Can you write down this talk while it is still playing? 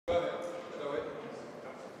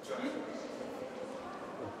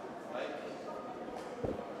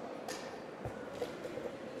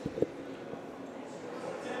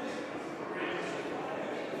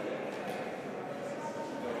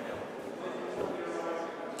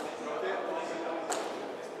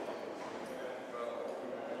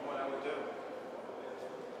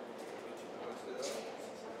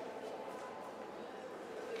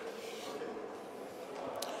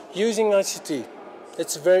Using ICT,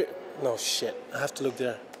 it's very, no shit, I have to look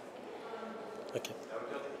there. Okay.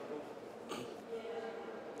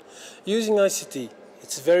 Using ICT,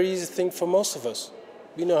 it's a very easy thing for most of us.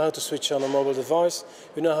 We know how to switch on a mobile device,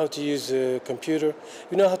 we know how to use a computer,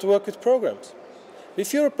 we know how to work with programs.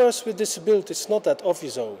 If you're a person with disability, it's not that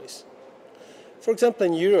obvious always. For example,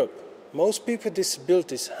 in Europe, most people with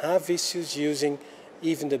disabilities have issues using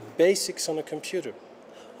even the basics on a computer.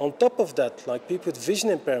 On top of that, like people with vision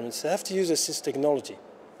impairments, they have to use assistive technology.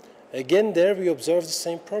 Again, there we observe the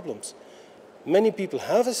same problems. Many people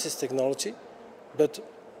have assistive technology, but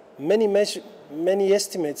many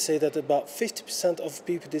estimates say that about 50% of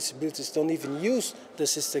people with disabilities don't even use the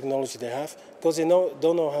assistive technology they have because they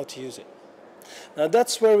don't know how to use it. Now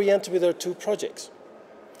that's where we enter with our two projects.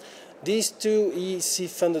 These two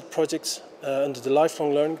EEC-funded projects under the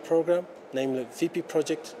Lifelong Learning Program, namely ViPi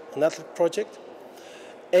project and ATLEC project,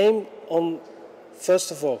 aim on,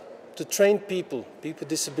 first of all, to train people with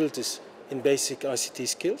disabilities in basic ICT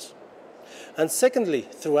skills. And secondly,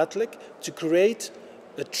 through ATLEC, to create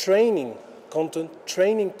a training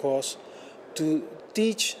course to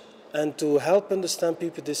teach and to help understand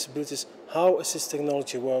people with disabilities how assistive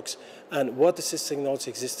technology works and what assistive technology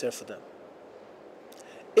exists there for them.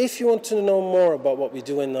 If you want to know more about what we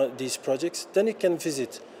do in these projects, then you can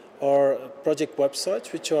visit our project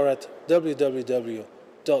websites, which are at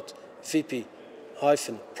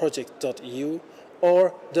www.vipi-project.eu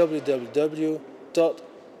or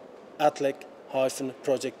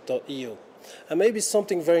www.atlec-project.eu. And maybe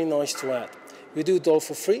something very nice to add. We do it all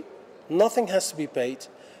for free. Nothing has to be paid.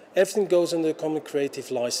 Everything goes under the Common Creative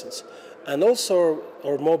License. And also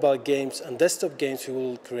our mobile games and desktop games we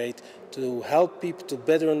will create to help people to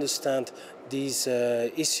better understand these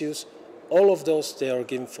issues. All of those, they are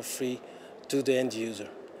given for free to the end user.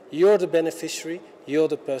 You're the beneficiary, you're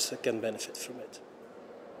the person that can benefit from it.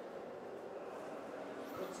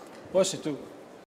 Was it too?